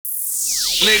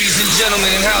Ladies and gentlemen,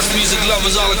 and house music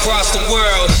lovers all across the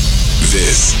world.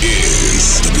 This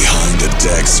is the Behind the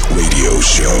Decks radio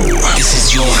show. This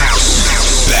is your house.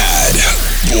 Bad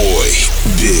Boy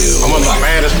Bill. I'm one of the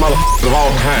baddest motherfuckers of all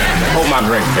time. Hold my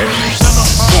drink, bitch.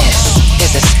 This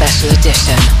is a special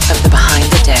edition of the Behind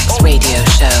the Decks radio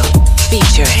show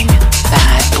featuring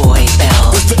Bad Boy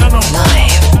Bill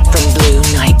live from Blue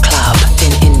Nightclub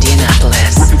in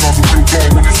Indianapolis.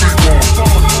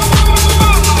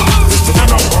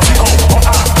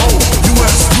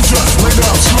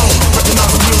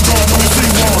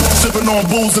 Sipping on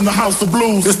booze in the house of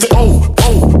blues. It's the O.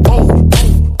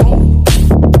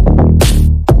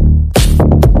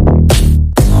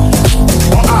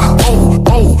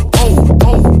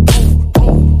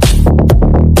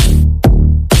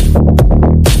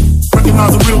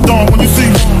 Recognize a real dawn when you see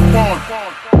one.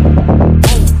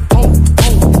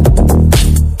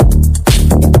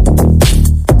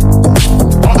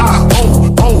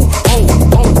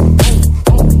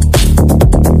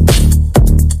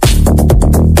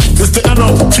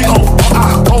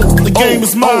 The game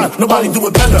is mine, nobody do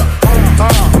it better.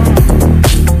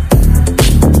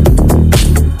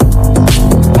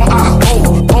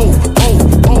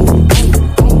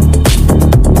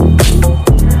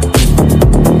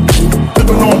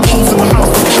 Living on booze in the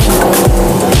house.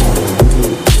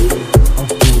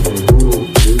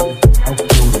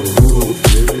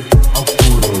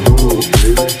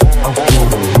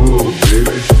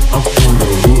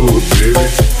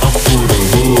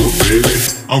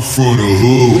 I'm from the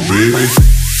hood, baby.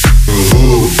 The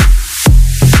hood.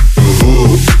 The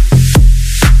hood.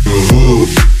 The hood.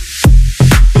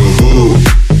 The hood.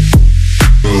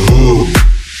 The hood.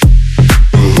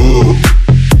 The hood.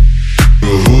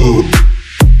 The hood.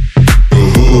 The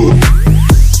hood.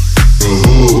 The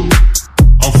hood.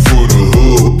 I'm from the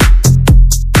hood.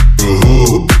 The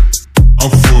hood.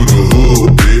 I'm from the hood,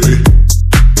 baby.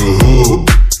 The hood.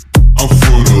 I'm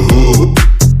from the hood.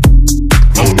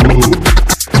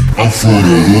 I'm from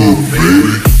the hood,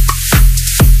 baby.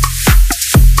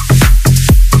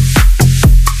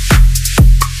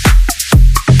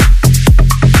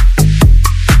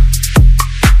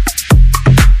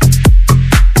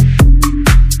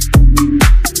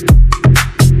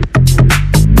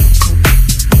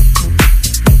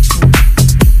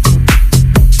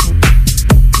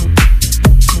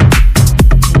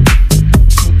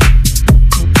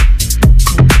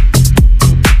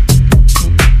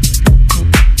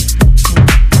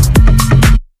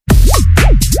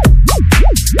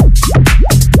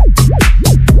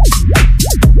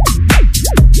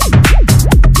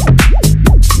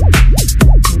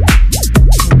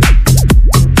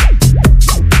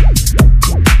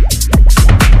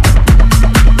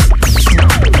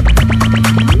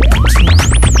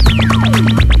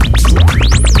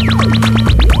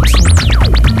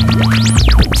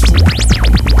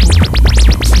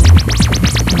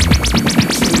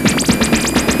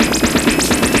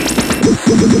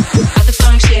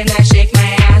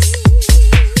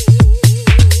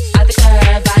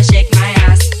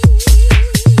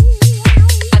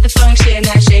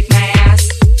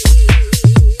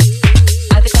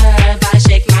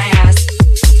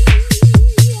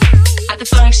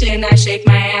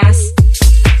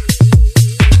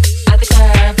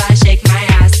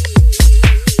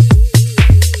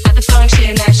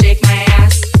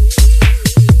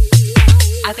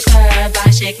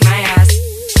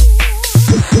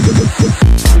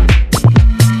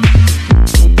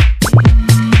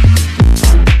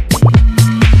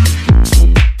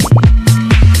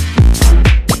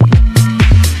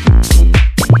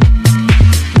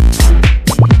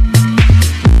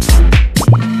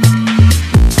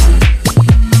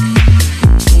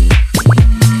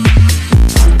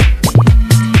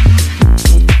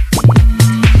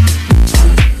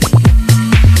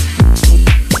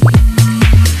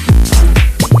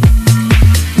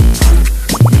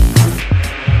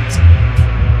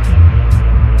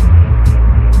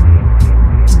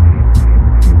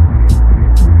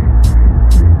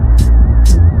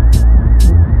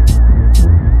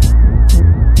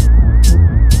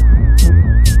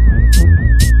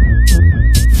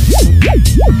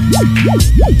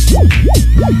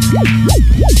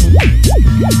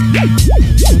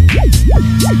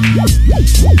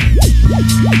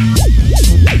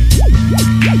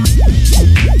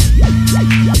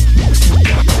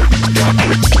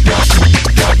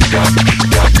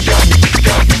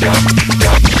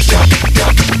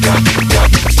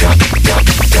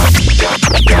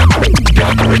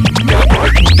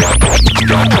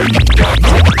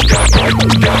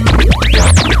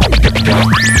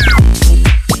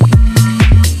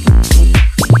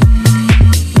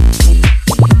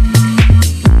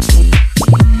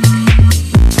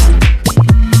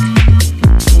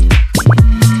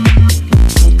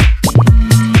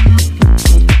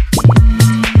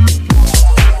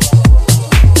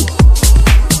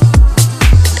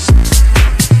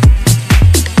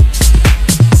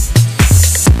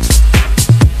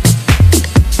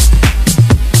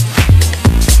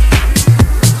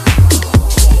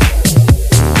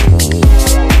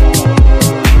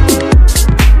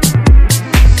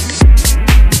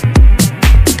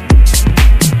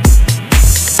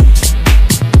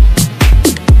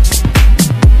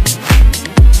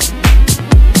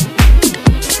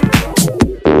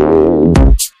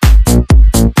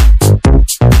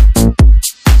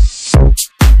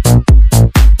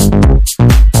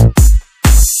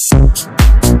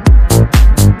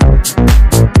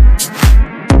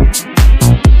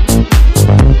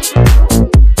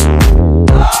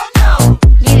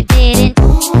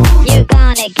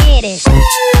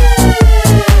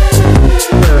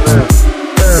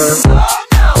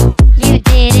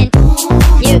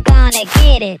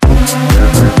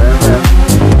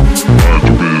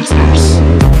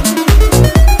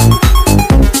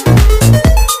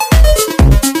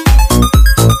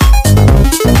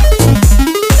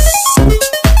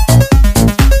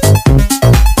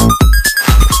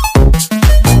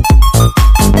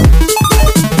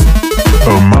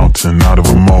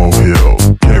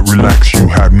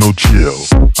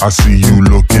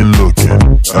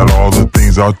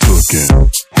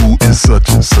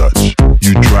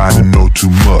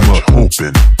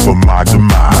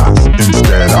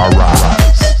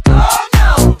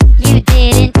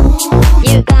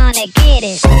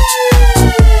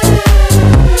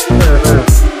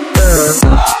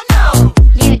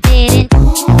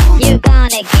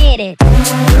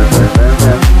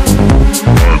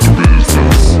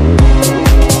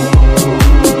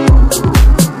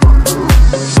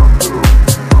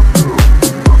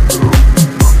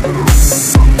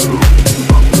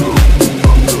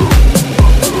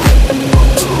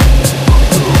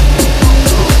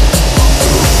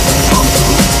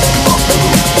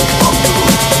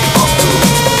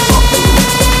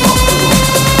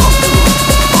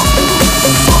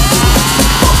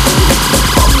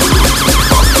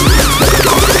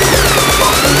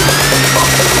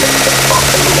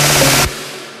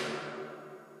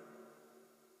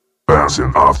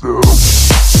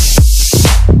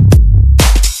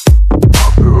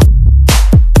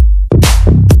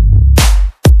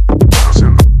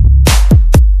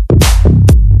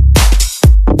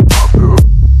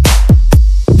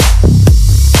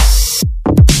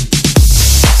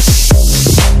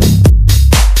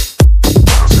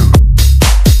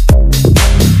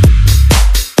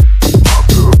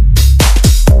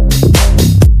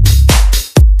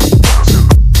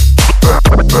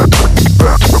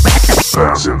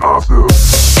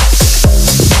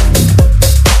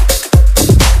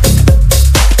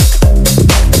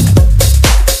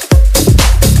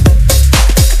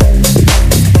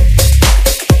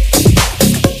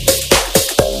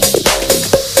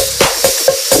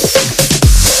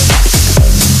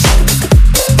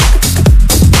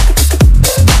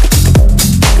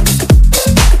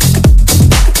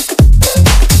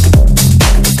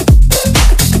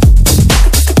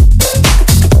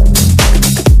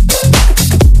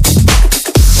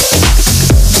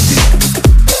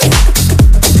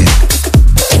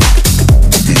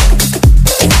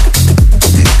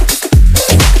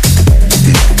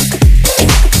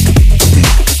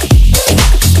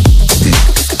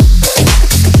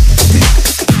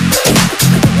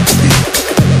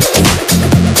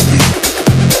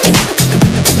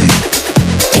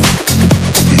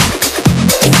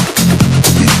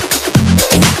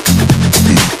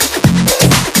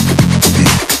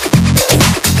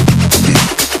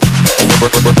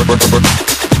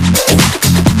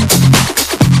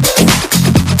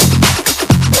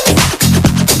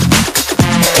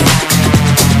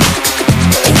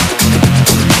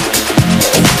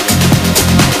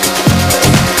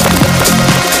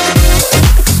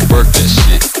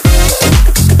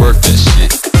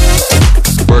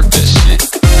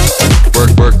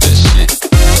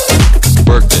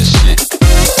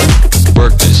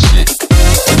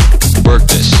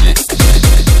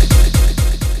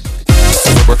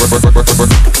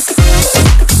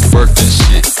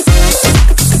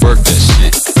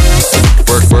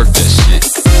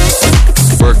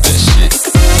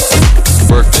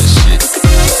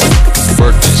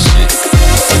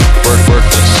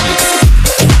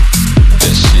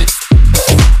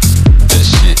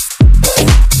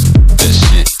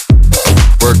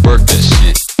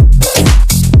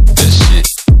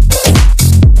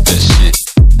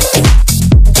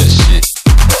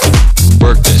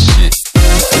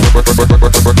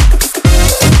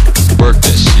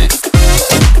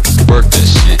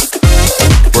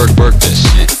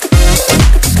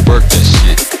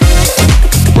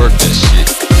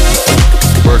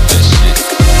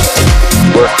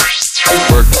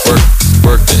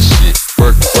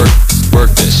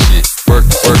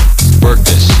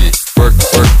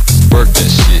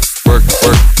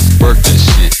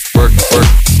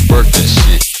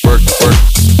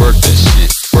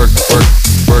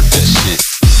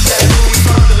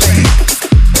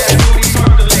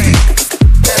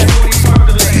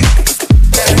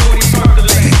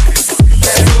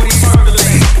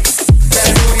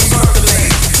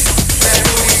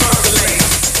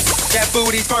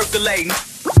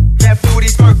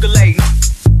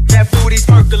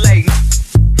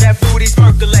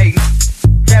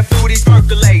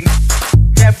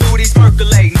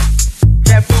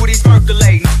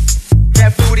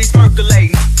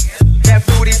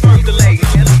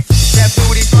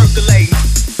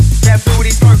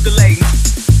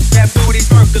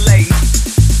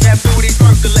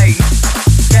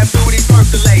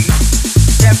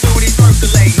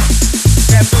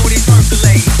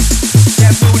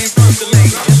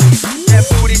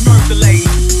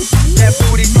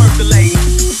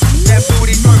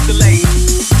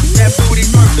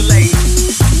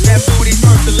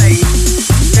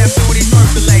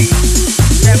 percolate.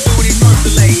 That booty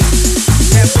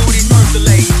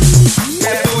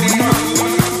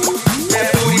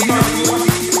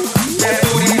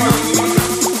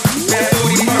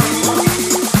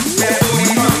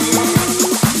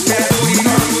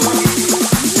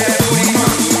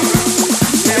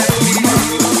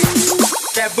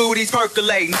booty's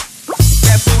percolating.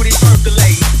 That booty's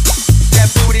percolating.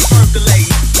 That booty's percolating.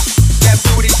 That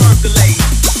booty's percolating.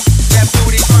 That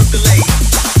booty's percolating.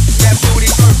 That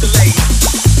booty's percolating.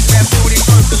 That booty's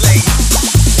percolating.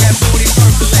 That booty's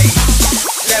percolating.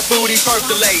 That booty's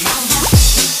percolating.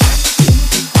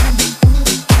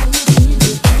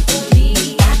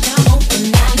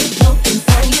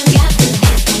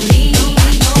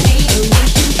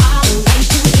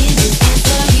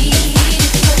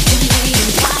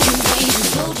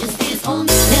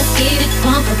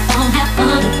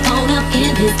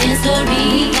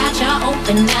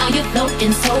 Now you're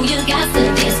floating, so you got to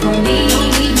dance for me.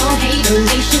 No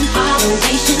hateration,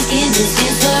 holleration in this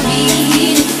dancery.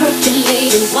 It's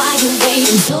percolating while you're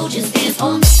waiting, so just dance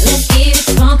on. Let's get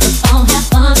it drunk up on, have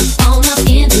fun up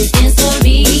in this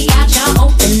dancery. Got y'all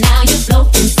open, now you're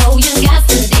floating, so you got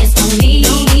to dance for me.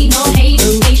 No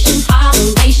hateration,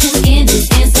 holleration in this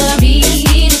dancery.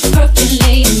 It's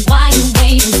percolating while you're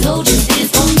waiting, so just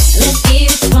dance on. Let's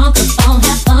get it drunk up on,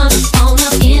 have fun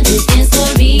up in this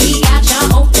dancery.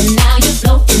 Now you're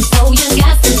floating, so you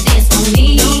got to dance for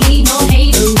me. No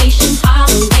hateration,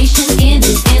 holleration in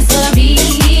this dancery.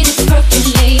 It's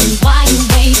percolating while you're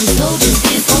waiting, so just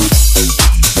dance for me.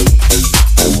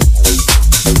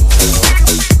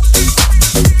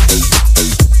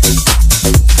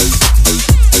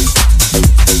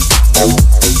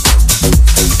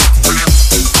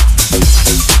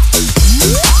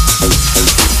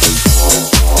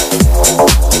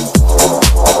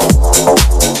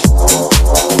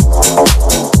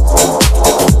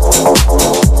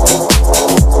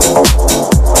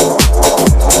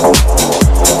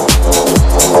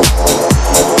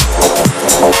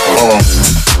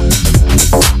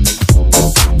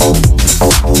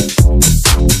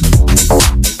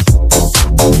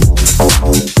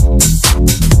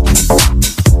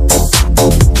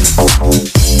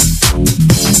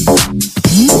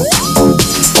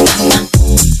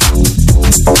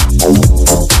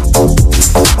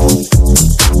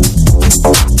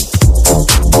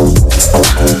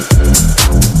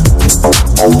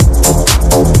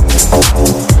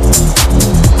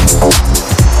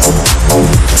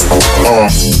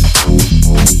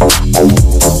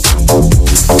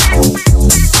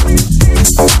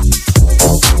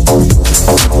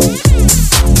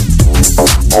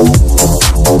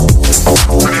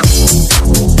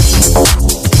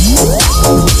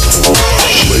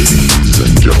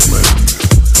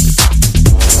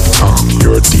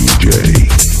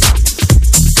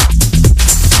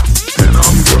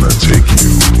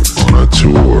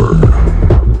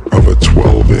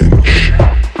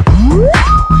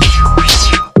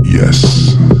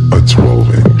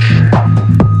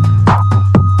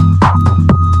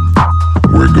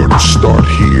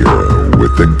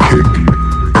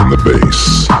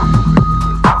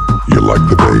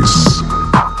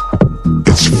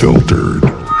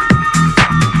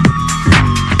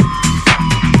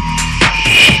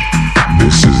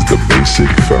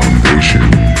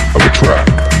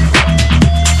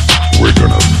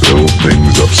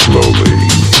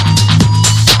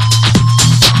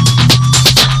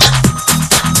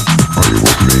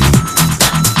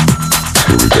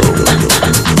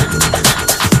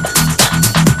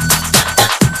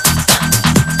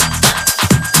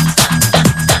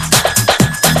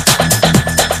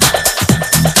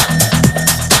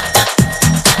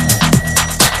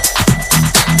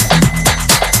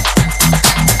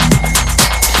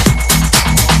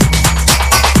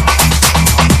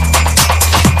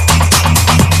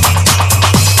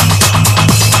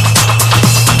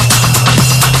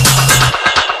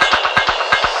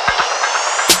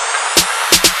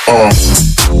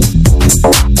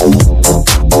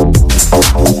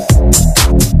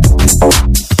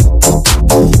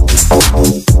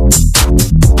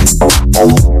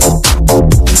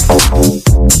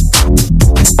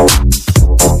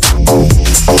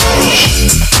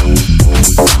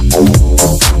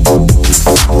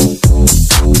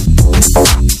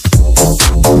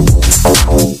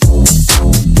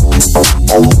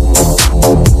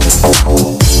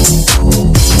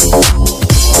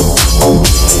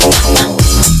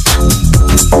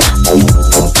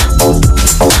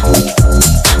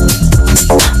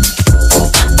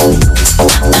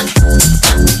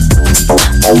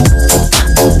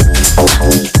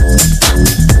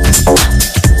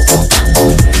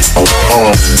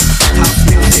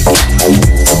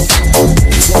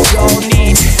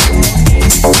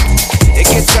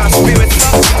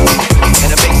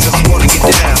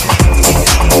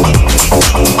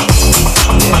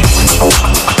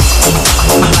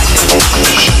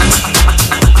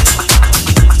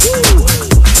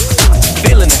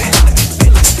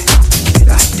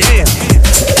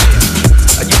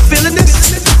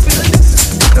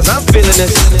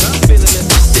 this?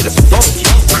 Shit is funky.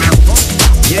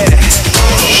 Yeah.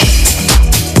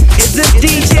 Is this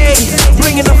DJ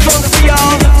bringing the funk for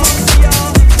y'all?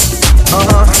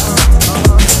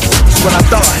 That's what I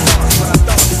thought.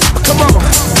 Come on.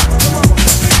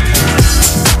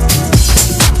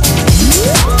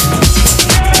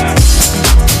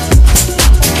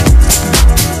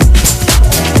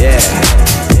 Yeah.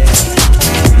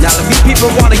 Now if you people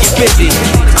wanna get busy,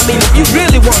 I mean if you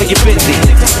really wanna get busy,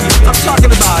 I'm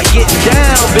talking about getting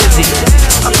down busy.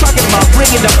 I'm talking about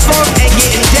bringing the funk and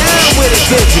getting down with it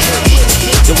busy.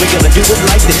 So we're gonna do it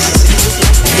like this.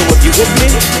 So if you with me,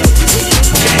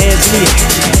 put your hands in the air.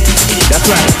 That's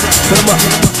right, put them up.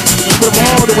 Put them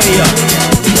all the way up.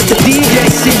 Let the DJ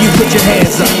see you put your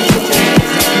hands up.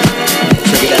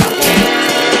 Check it out.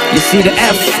 You see the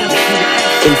F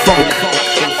in funk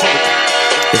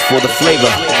is for the flavor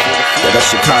that us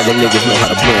Chicago niggas know how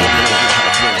to bring.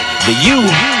 The U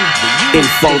in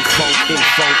funk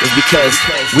is because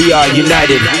we are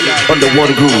united under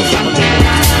one groove.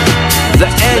 The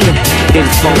N in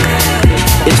funk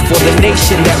is for the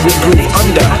nation that we grew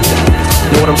under.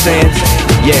 Know what I'm saying?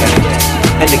 Yeah.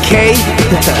 And the K,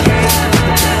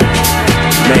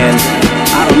 man,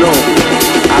 I don't know.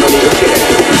 I don't even care.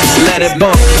 Just let it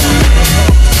bump.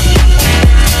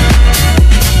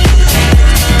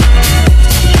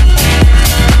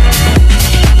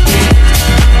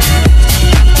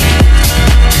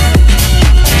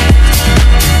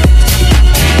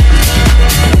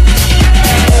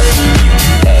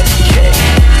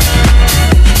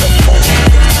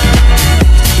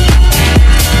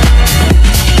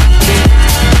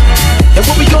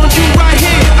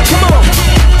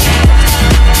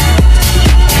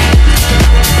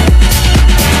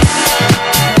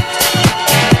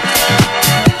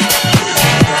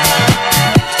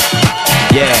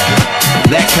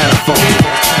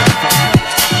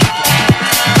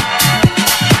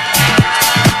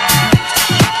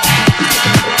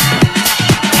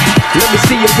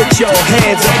 Put your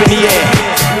hands up in the air.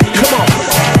 Come on.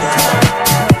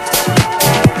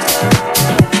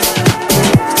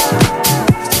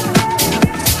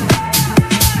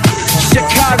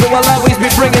 Chicago will always be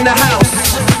bringing the house.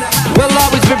 We'll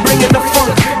always be bringing the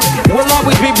funk. We'll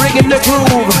always be bringing the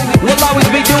groove. We'll always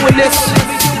be doing this.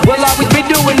 We'll always be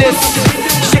doing this.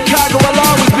 Chicago will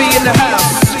always be in the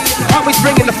house. Always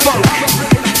bringing the funk.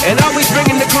 And always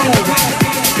bringing the groove.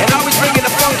 And always bringing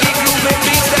the funky groove and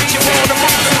beats that you wanna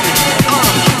move to.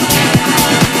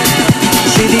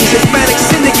 See these Hispanic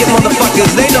syndicate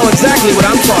motherfuckers, they know exactly what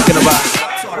I'm talking about.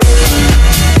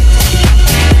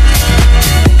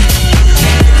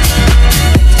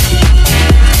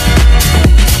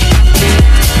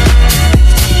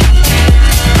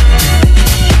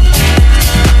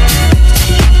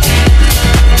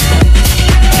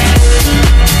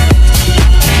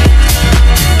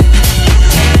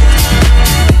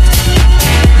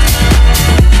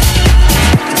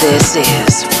 This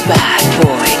is Bad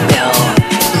Boy Bill,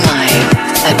 live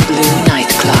at Blue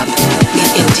Nightclub in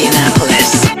Indianapolis.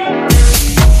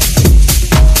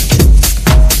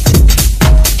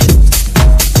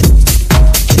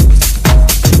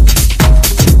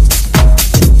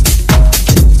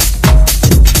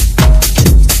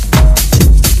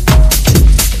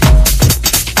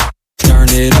 Turn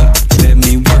it up, let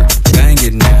me work, bang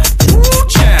it now. Woo,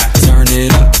 child. Turn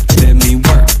it up, let me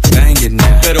work, bang it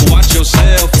now. Better watch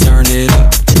yourself. Turn it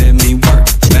up, let me work,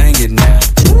 bang it now.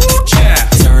 Woo, child.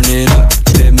 Turn it up,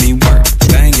 let me work,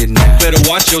 bang it now. Better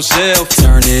watch yourself.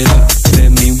 Turn it up,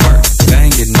 let me work,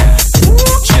 bang it now. Woo,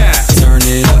 child. Turn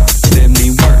it up, let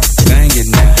me work, bang it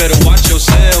now. Better watch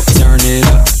yourself. Turn it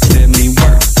up, let me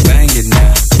work, bang it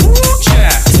now. Woo,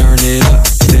 child. Turn it up,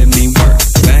 let me work,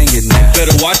 bang it now.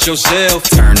 Better watch yourself.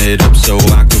 Turn it up so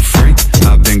I can freak.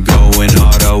 I've been going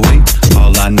hard all week.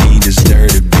 All I need is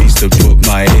dirty beats to put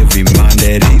my heavy mind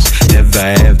at ease.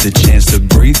 Never have the chance to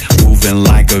breathe. Moving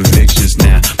like evictions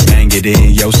now. Bang it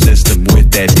in your system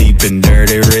with that deep and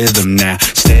dirty rhythm now.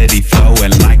 Steady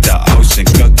flowing like the ocean.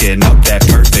 Cooking up that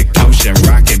perfect potion.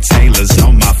 Rocking Taylors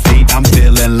on my feet. I'm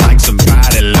feeling like some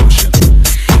body lotion.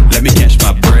 Let me catch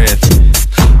my breath.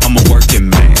 I'm a working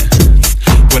man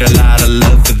with a lot of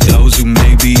love for those who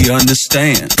maybe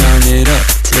understand. Turn it up,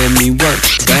 let me work,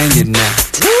 bang it now.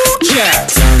 Woo, yeah.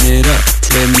 Turn it up,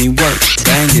 let me work,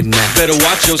 bang it now. Better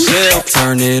watch yourself.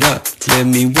 Turn it up, let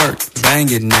me work,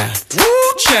 bang it now. Woo,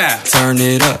 yeah. Turn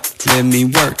it up, let me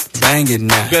work, bang it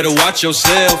now. Better watch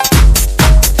yourself.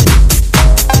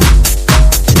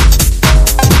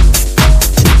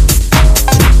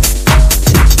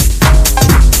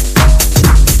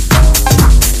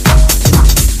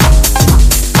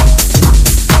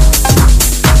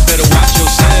 Better watch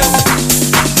yourself.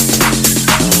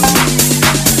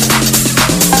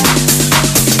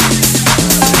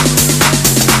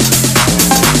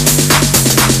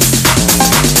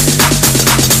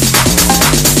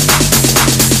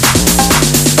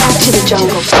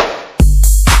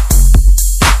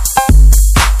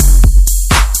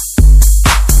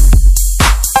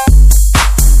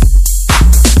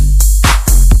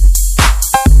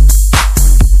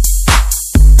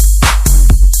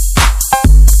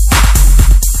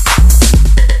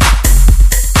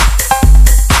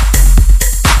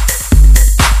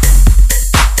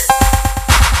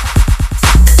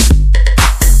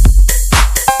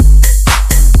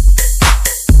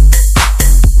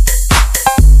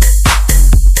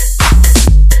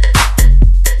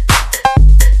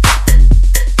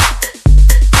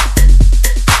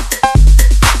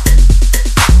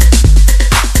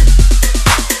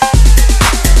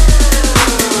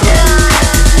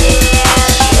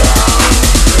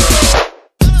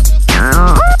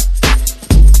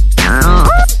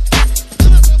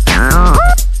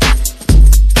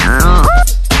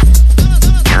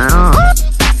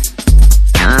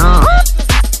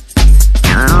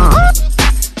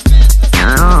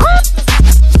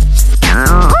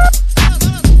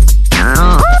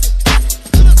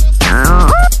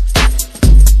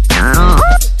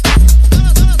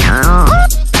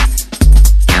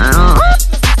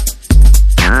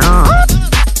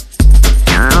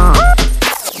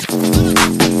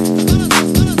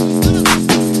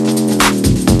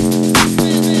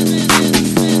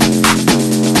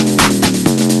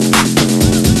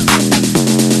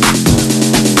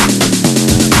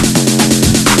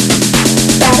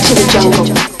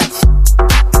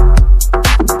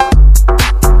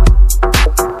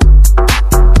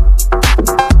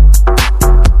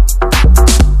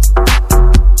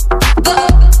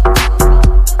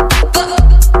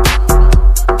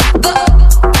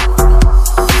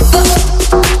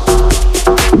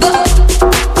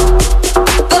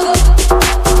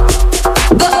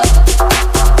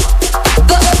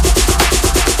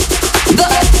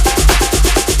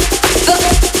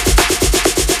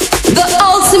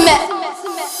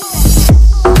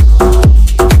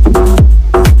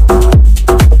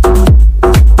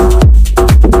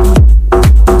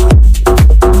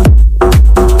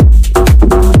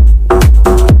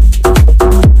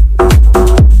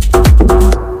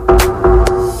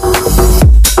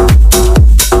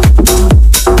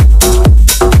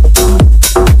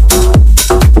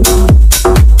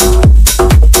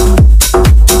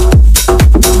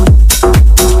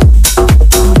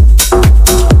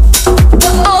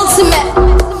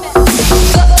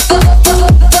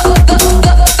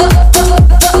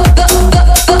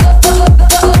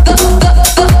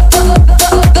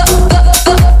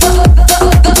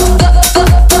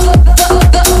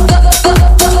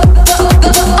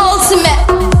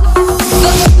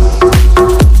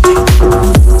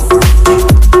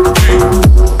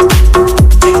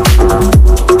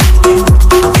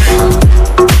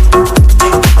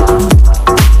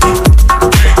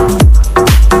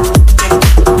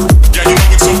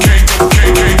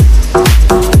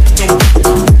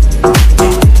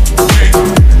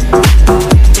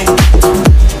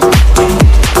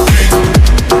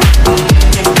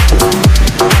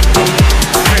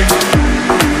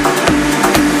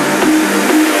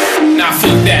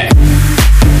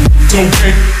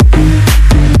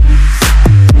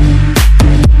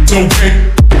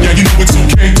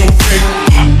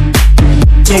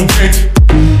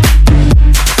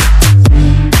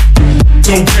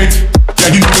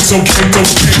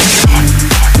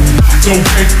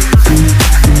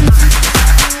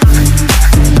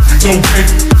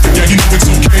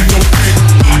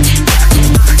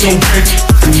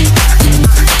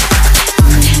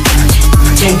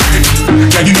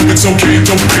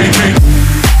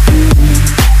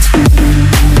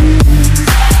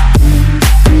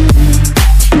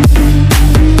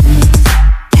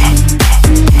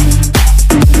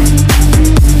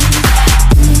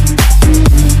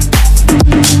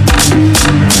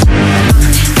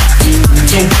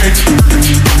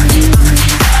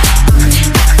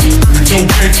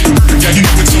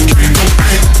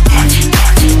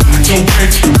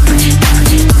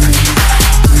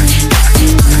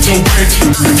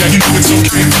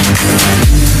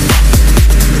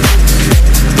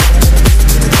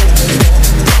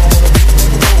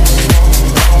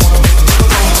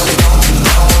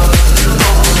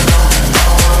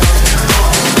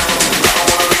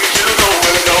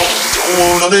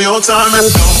 Time and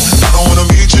no, I don't wanna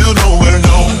meet you nowhere,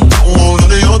 no. Don't want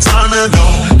none of your time and no,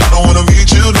 I don't wanna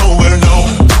meet you nowhere, no.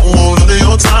 Don't want none of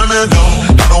your time and no,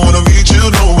 I don't wanna meet you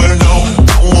nowhere, no.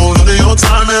 Don't want none of your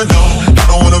time and no, I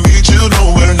don't wanna meet you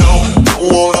nowhere, no. Don't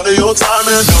want none of your time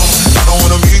and no, I don't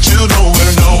wanna meet you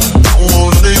nowhere, no. Don't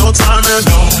want none of your time and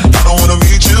no, I don't wanna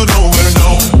meet you nowhere,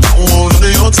 no. Don't want none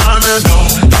of your time and no,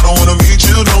 I don't wanna meet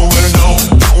you nowhere, no.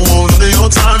 Don't want none of your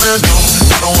time and no,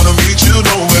 I don't wanna meet you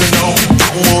nowhere, no.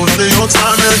 Don't want none of your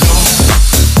time and no.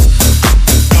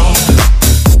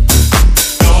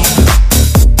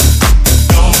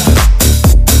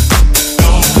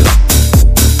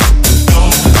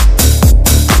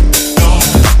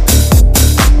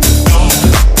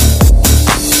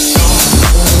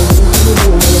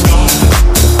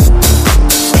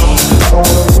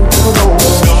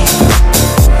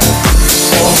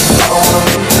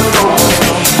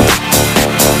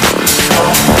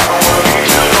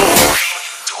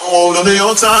 None of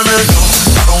your time and no,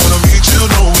 I don't wanna meet you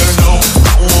nowhere, no.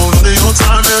 Don't want none of your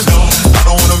time and no, I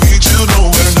don't wanna meet you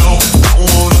nowhere, no. Don't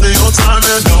want none of your time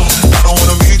and no, I don't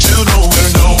wanna meet you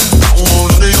nowhere, no. Don't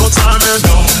want none of your time and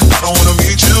no, I don't wanna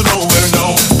meet you nowhere,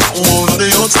 no. Don't want none of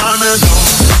your time and no.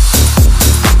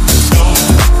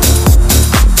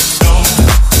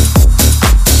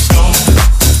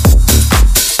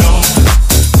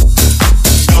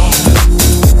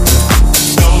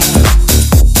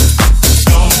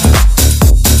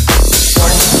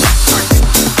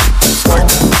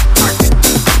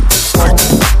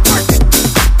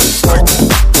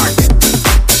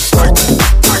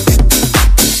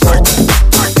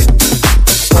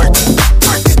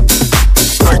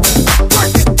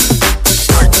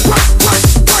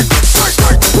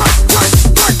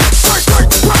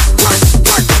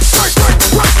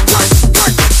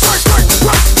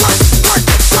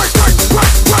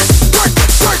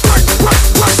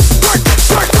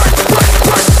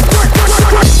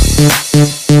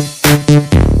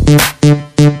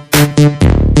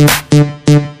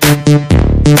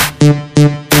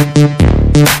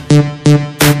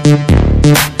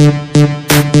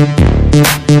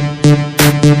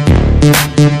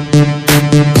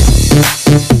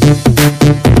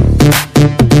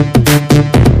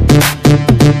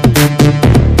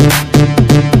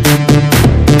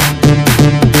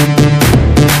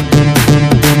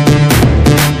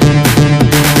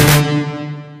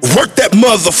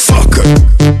 Motherfucker.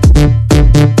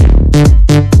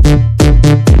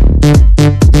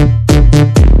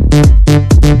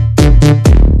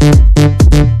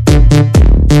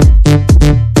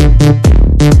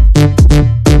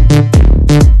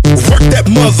 Work that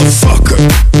motherfucker.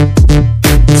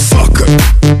 Fucker.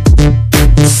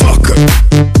 Fucker.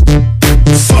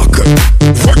 Fucker.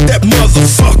 Work that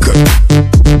motherfucker.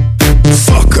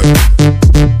 Fucker.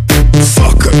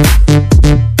 Fucker.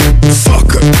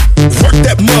 Fucker.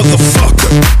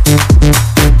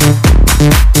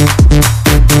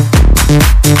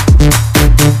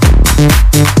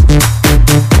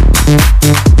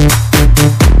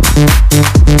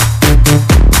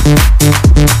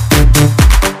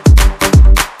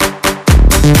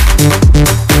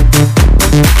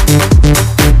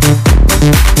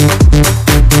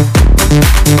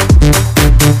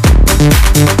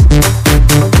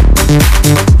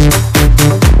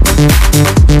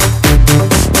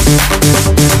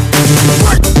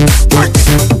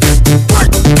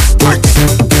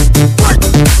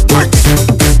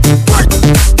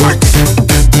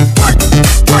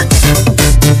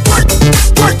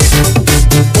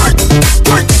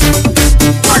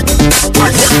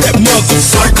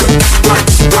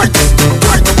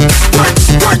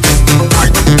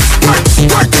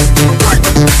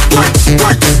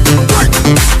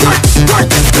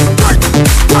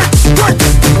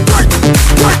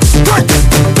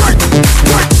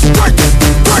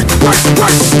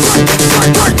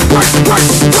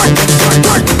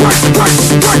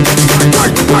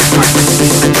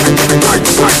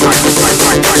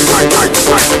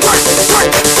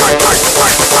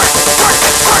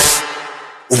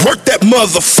 Work that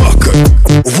motherfucker.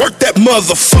 Work that motherfucker. Work that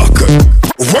motherfucker.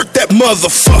 Work that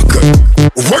motherfucker.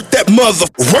 Work that mother.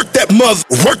 Work that mother.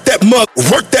 Work that mother.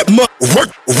 Work that mother.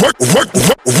 Work that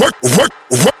motherfucker.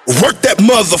 Work that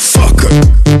motherfucker.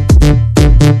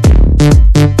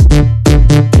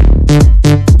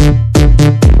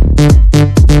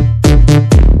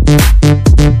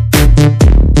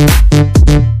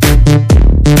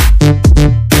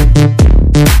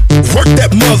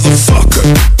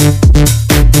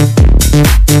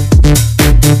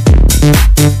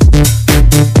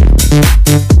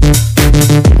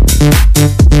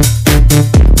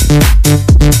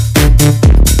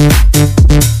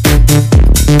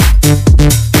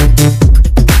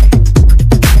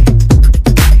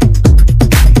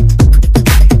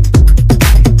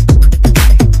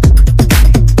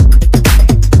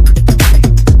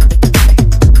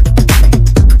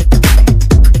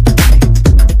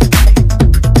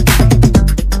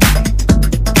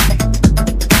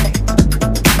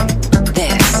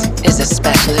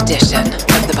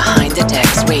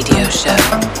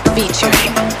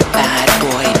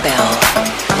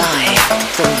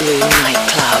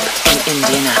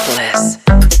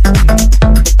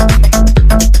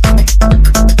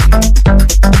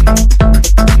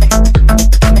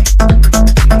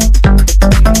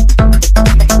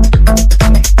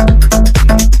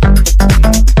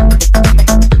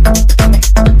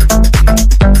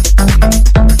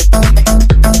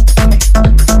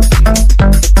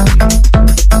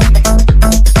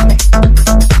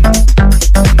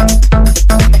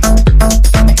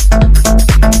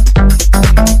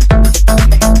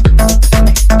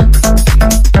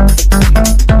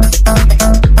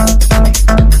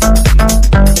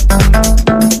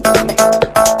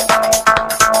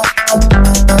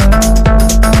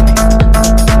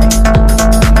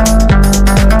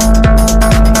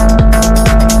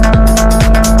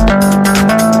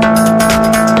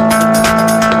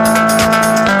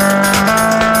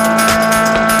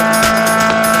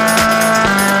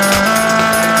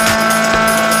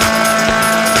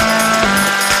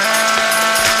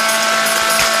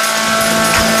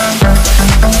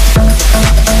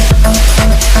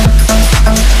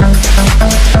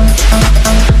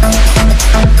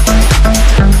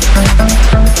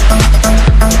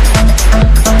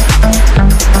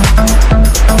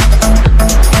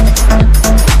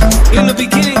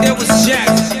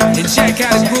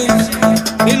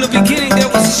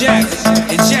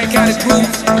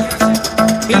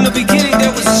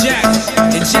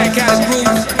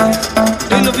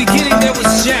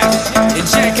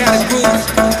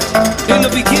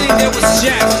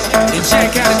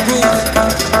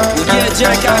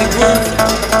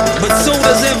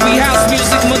 every house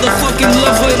music motherfucking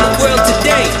lover in the world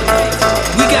today.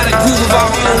 We got a groove of our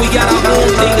own, we got our own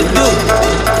thing to do.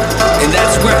 And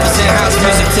that's represent house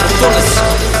music to the fullest.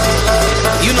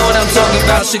 You know what I'm talking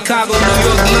about, Chicago, New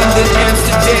York, London,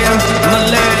 Amsterdam,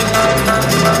 Milan.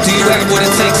 Do you have what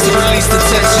it takes to release the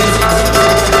tension?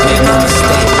 Make no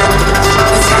mistake,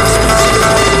 it's house music.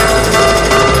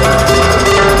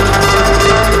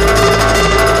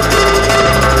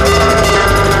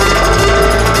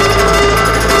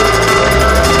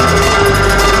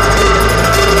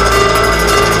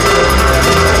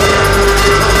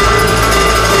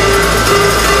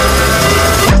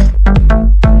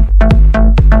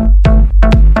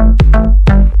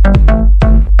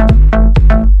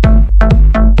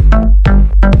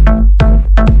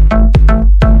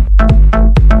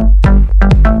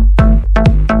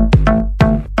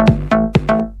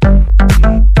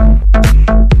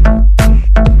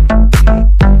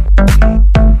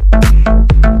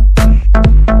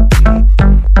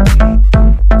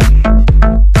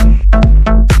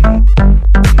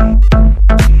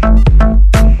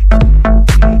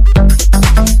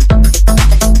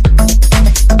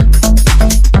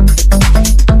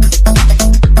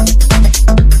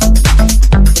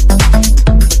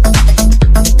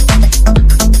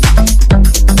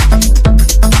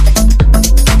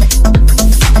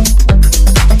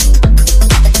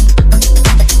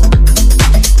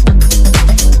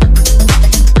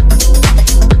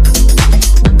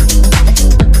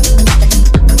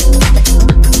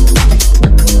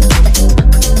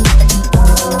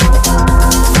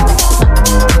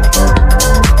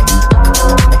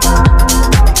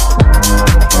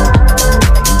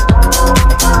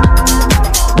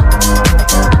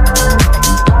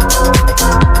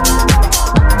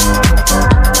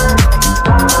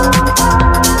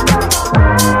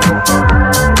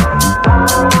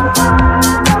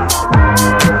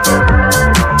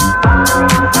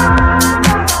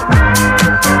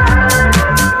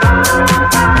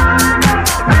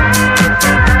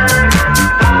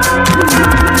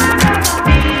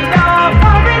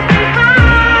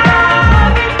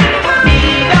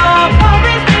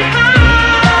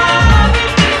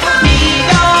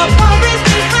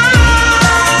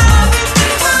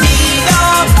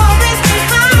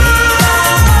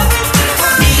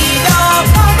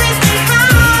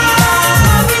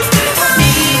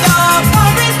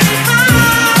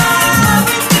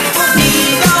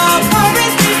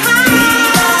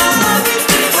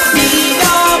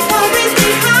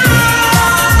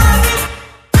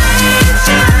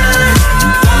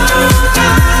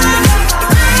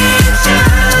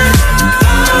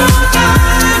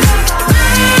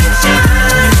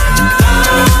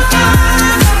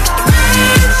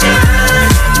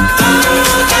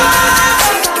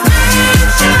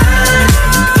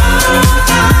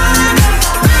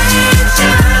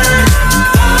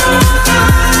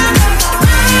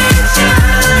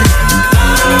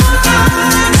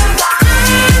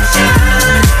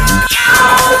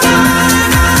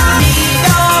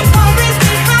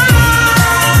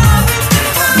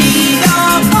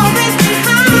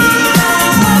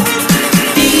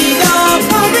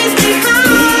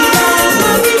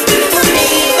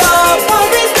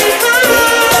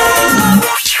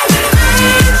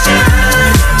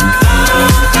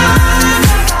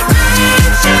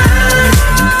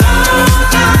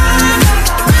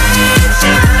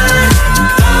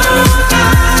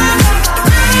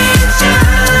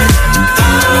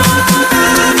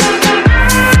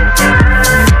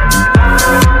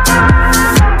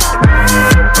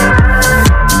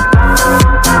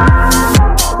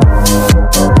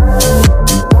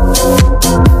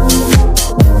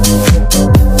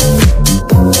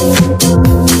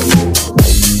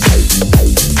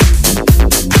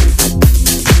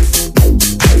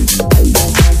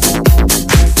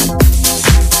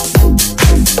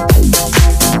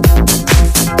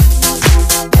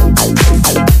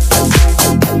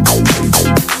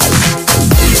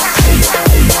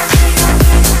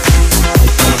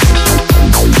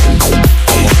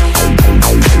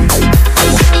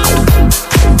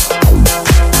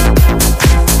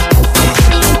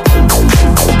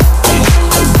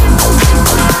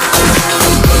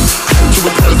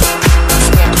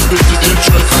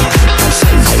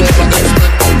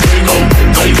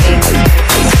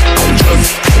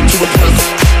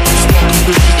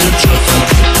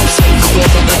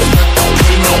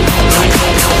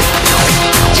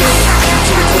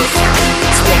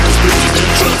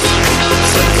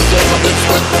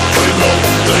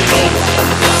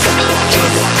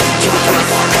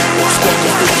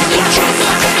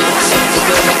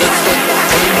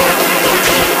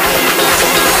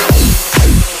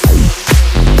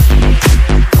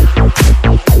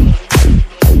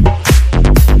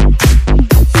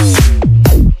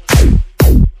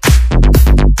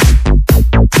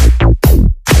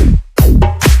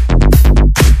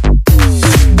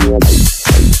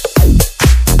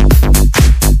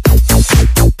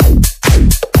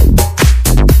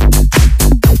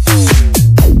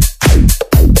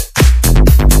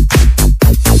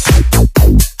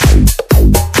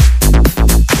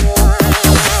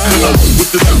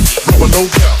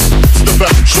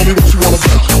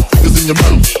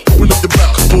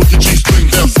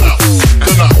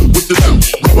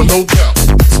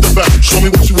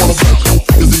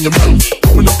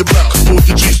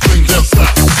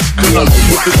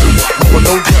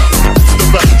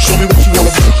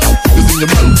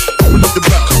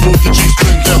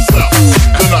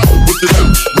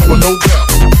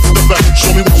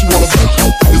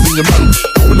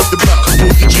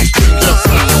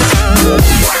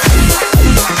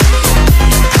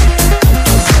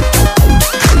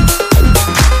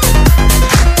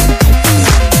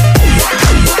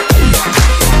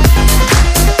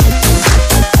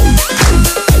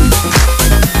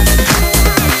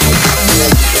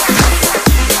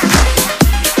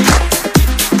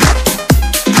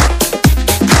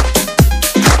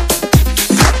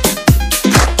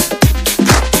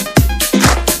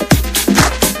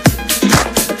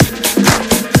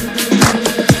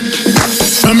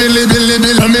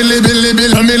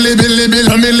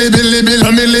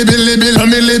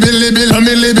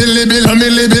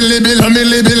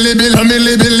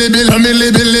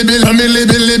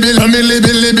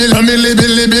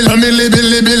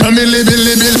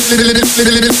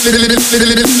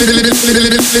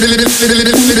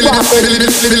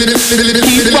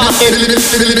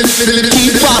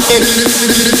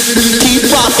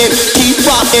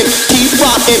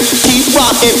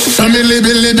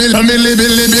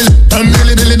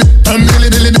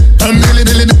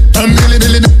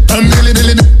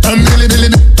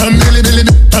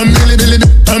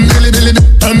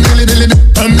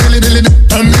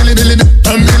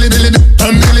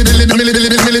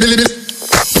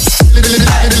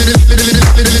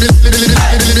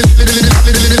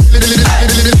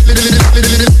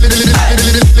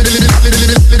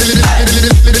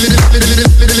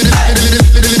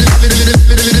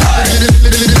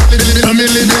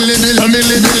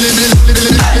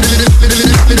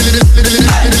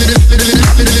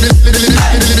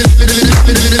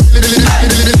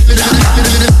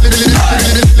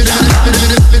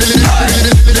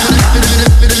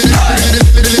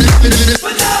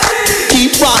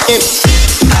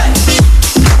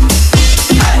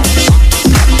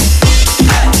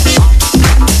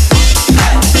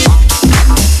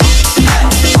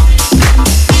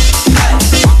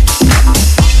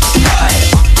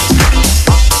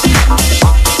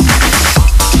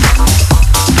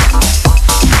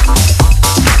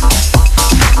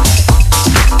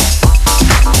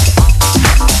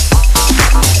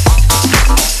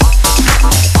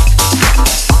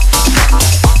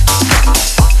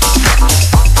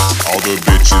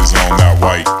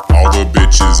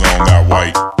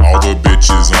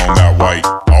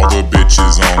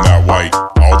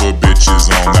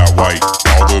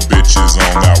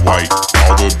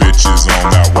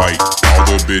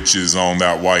 bitches on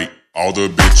that white. All the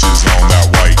bitches on that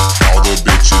white. All the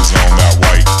bitches on that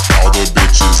white. All the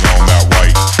bitches on that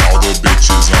white. All the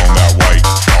bitches on that white.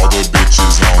 All the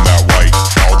bitches on that white.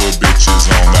 All the bitches on that white. All the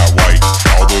bitches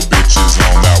on that white.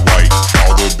 All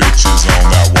the bitches on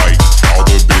that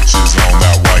white. All the bitches on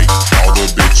that white. All the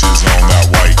bitches on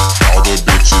that white. All the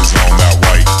bitches on that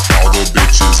white. All the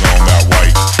bitches on that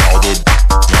white. All the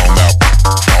on that.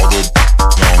 All the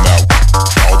on that.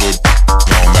 All the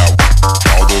on that.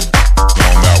 All the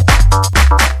on that.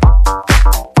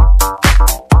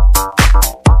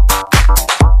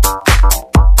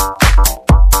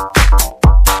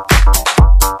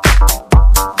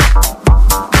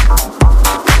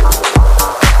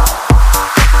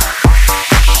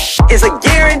 It's a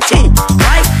guarantee,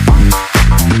 right?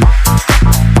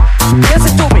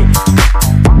 Listen to me.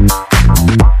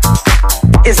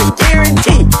 It's a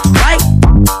guarantee, right?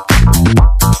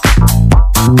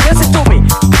 Listen to me.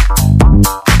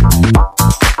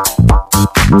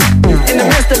 In the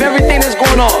midst of everything that's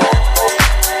going on,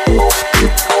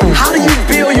 how do you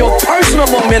build your personal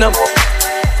momentum?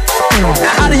 And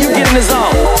how do you get in the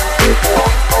zone?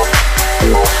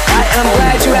 Right? And I'm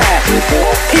glad you asked.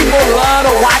 People love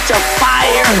to watch a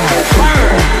fire burn.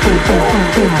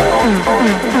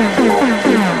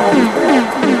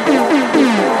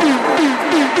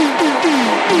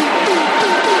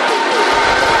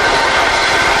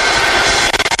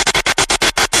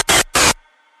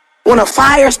 When a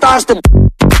fire starts to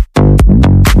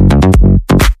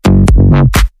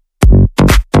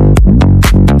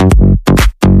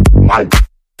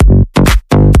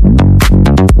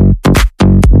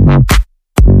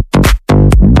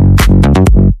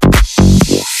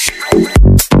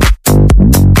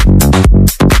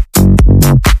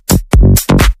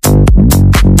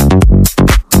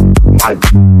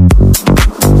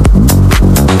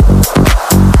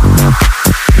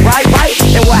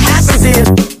and what happens is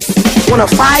when a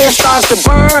fire starts to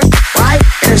burn, right,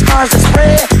 and it starts to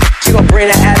spread, she gonna bring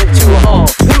that attitude home.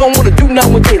 Who don't wanna do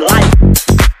nothing with their life?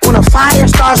 When a fire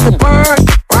starts to burn,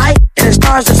 right, and it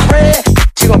starts to spread,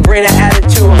 she gonna bring that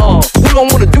attitude home. Who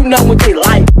don't wanna do nothing with their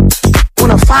life?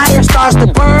 When a fire starts to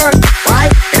burn,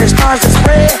 right, and it starts to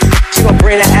spread, she gonna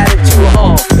bring that attitude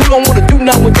home. Who don't wanna do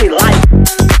nothing with their life?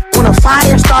 When a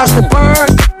fire starts to burn,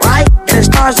 right, and it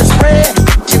starts to spread,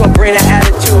 she gonna bring that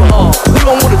attitude home. Who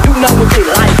don't wanna do nothing with their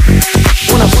life?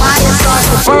 When a fire starts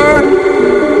to burn,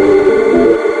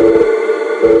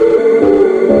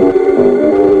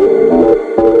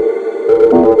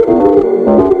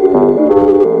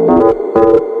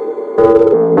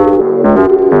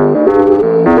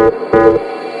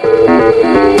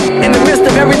 in the midst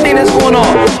of everything that's going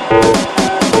on,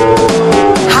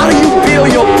 how do you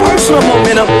build your personal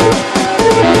momentum?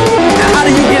 And how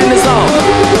do you get in the zone?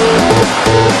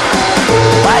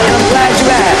 Right, and I'm glad you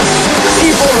asked.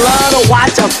 People love to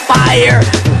watch a fire fire,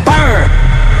 burn.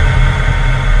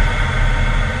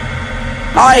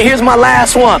 All right, here's my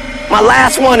last one. My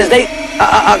last one is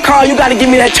Carl, you gotta give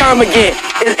me that term again.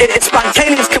 It's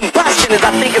spontaneous combustion,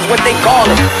 I think is what they call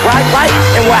it, right?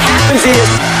 And what happens is,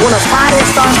 when a fire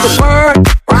starts to burn,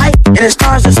 right, and it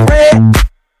starts to spread,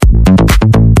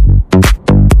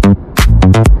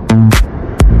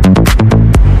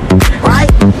 right?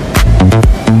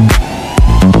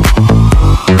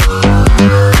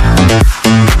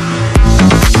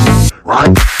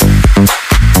 Right?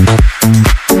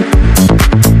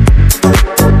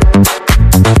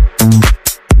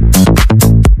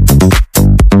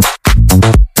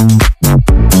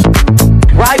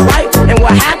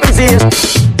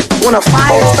 When a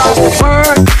fire starts to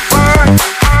burn, burn, burn.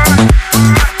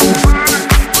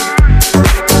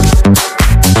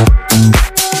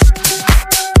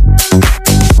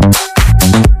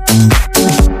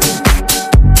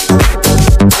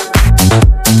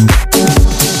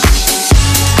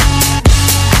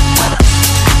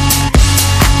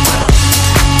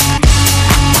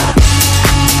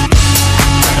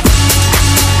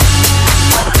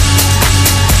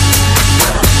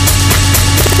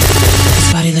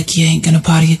 You ain't gonna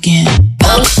party again.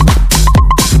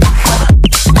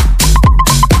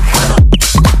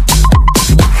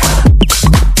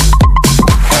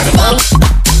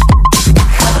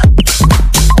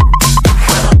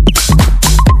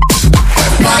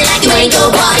 You ain't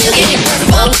gonna party again.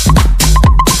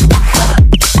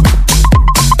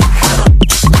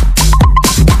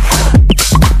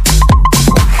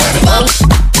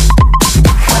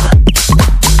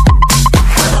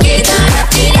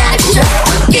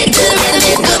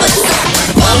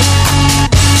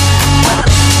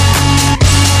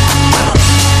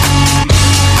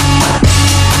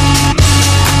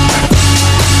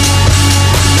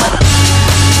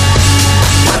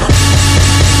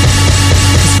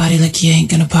 You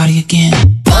ain't gonna party again.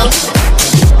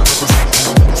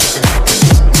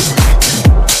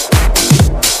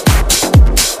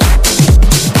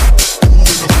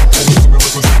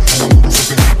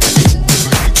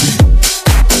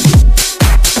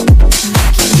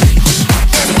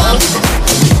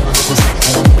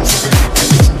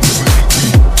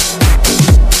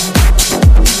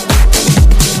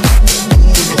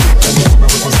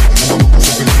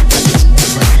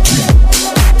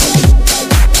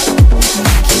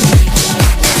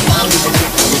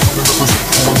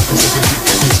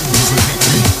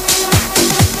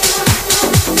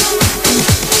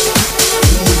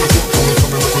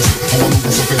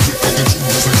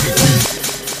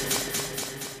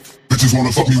 Bitches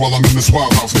wanna fuck me while I'm in the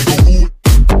swap house, nigga.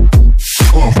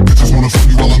 Ooh. Bitches wanna fuck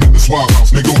me while I'm in the swap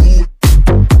house, nigga.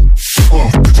 Ooh.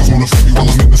 Bitches wanna fuck me while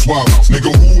I'm in the swap house, nigga.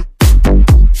 Ooh.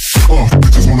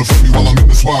 Bitches wanna fuck me while I'm in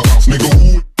the swap house, nigga.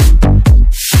 Ooh.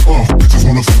 Bitches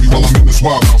wanna fuck me while I'm in the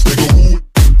swap house, nigga.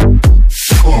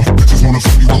 Ooh. Bitches wanna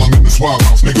fuck me while I'm in the swap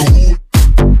house, nigga.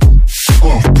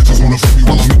 Ooh. Bitches wanna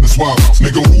fuck me while I'm in the swap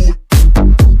house, nigga.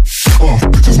 Ooh.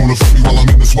 Bitches wanna fuck me while I'm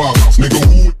in the swap house, nigga.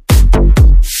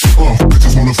 Ooh.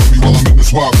 Bitches wanna fuck me while I'm in the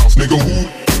swap house, nigga.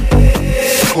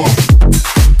 Ooh.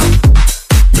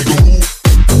 Nigga.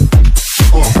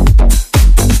 Ooh.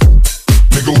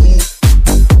 Nigga.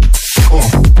 Ooh.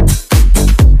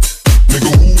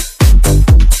 Nigga.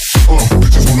 Ooh.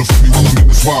 Bitches wanna fuck me while I'm in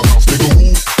the swap house, nigga.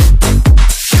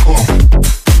 Ooh.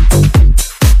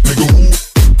 Nigga.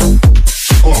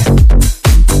 Ooh.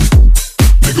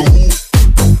 Nigga.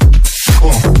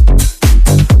 Ooh.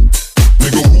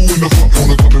 Nigga. Ooh. In the front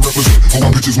corner, come and represent. All my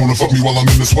bitches wanna fuck me while I'm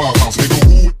in the swap house, nigga.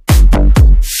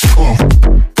 Ooh.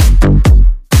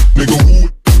 Nigga.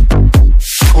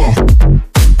 Ooh.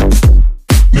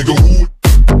 Nigga.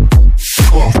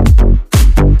 Ooh.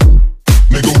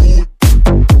 Nigga.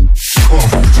 Ooh.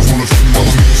 Bitches wanna fuck me while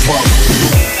I'm in the swap house, nigga.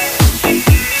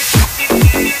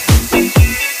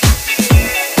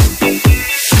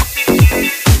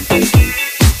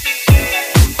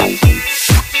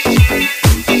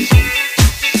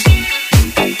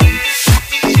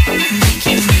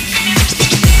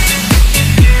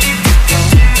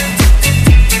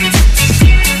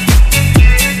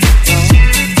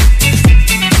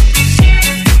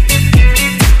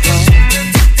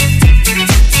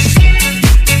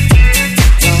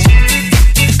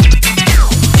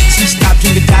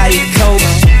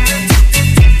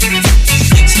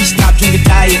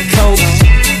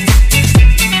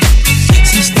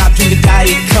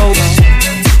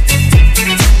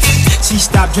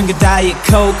 Drinking Diet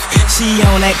Coke, she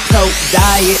on that Coke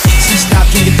diet. She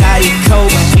stopped drinking Diet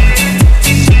Coke.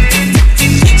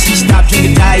 She stopped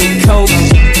drinking Diet Coke.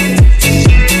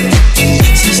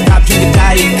 She stopped drinking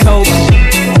Diet Coke.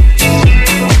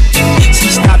 She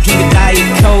stopped drinking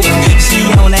Diet Coke. She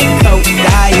on that Coke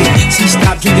diet. She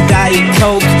stopped drinking Diet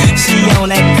Coke. She on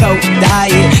that Coke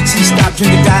diet. She stopped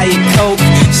drinking Diet Coke.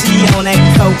 She on that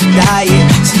Coke diet.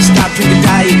 She stopped drinking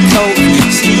Diet Coke.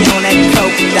 She on that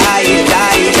Coke diet.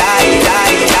 Diet, diet, diet,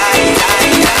 diet, diet,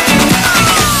 diet.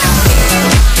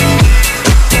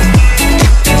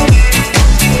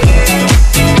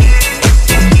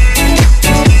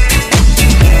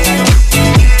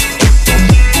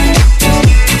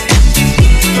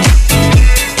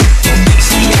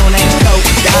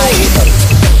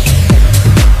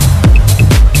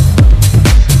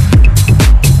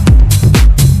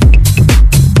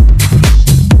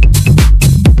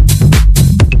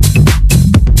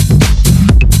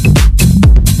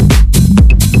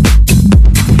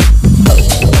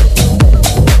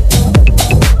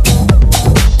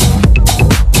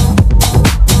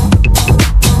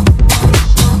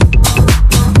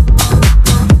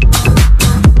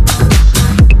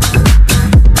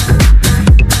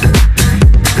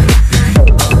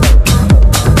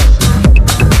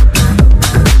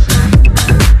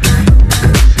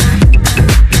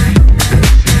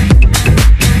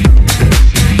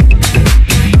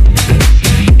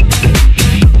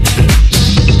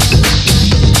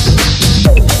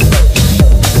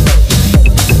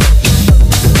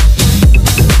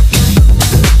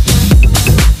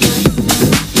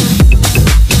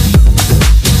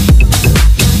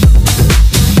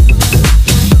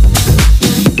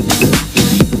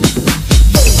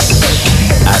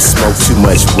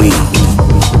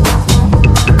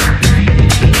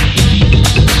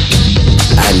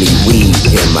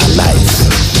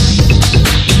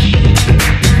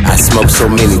 So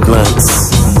many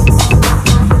blunts.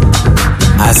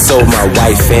 I sold my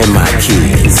wife and my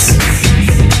kids.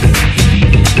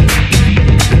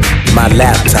 My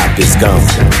laptop is gone.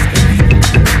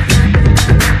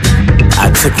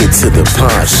 I took it to the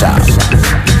pawn shop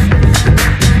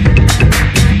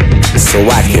so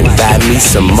I can buy me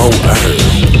some more herb.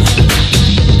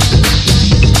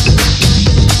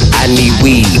 I need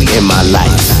weed in my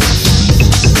life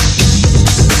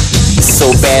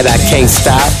so bad I can't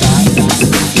stop.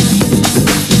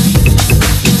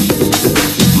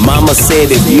 Mama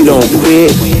said if you don't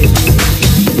quit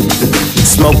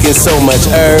smoking so much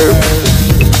herb,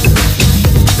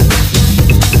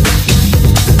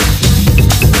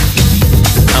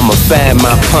 I'ma find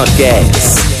my punk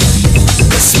ass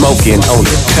smoking on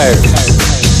the curb.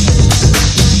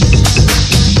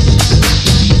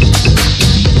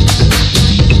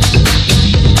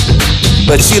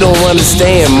 But you don't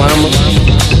understand, mama,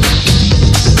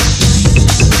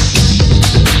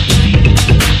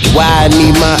 why I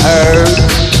need my herb.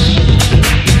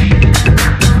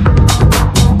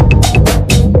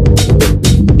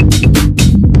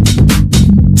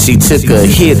 She took a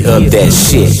hit of that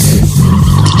shit,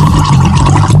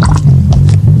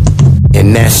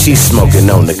 and now she's smoking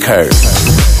on the curb.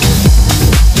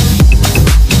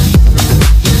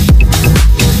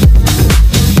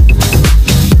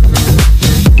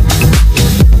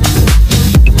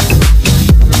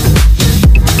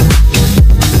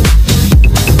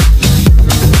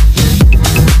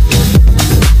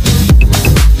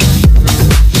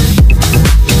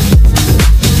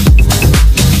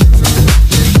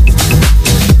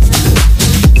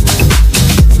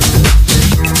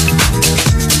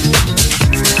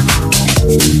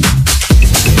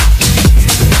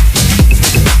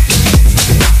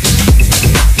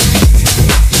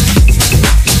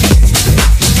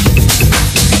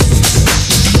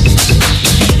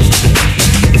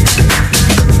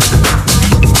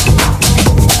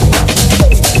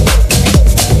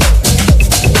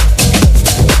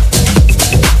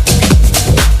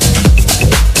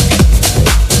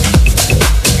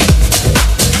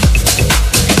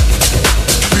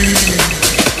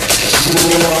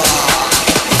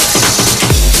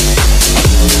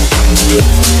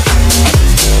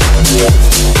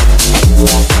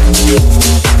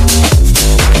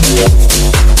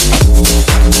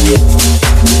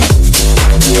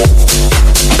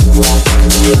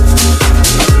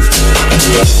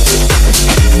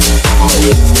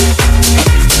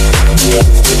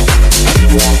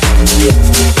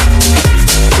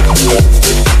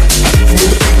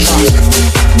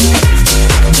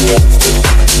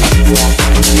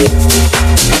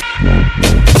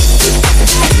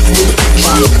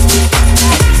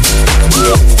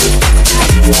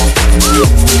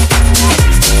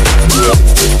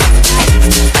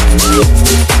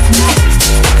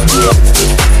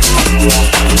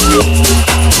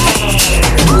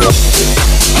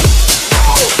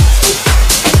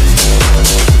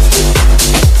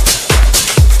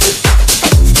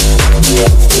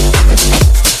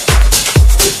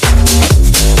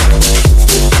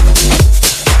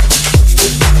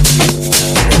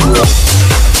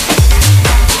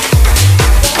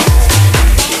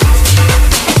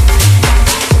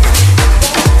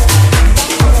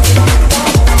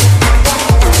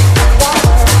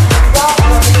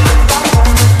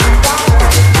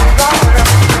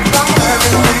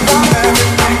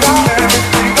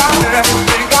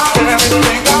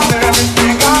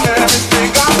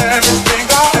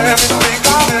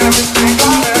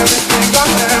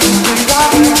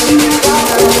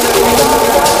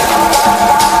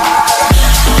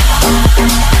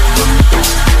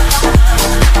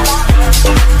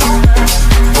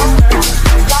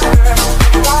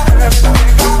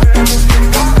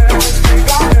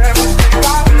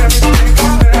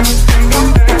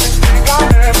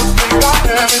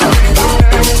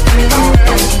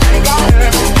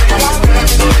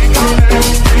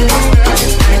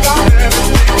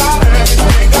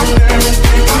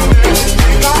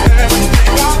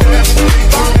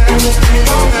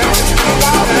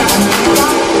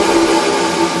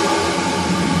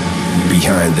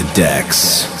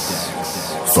 Dex.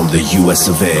 From the US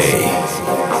of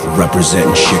A,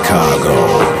 representing Chicago.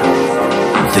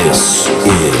 This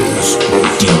is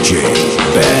DJ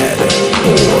Bad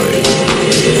Boy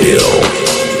Bill.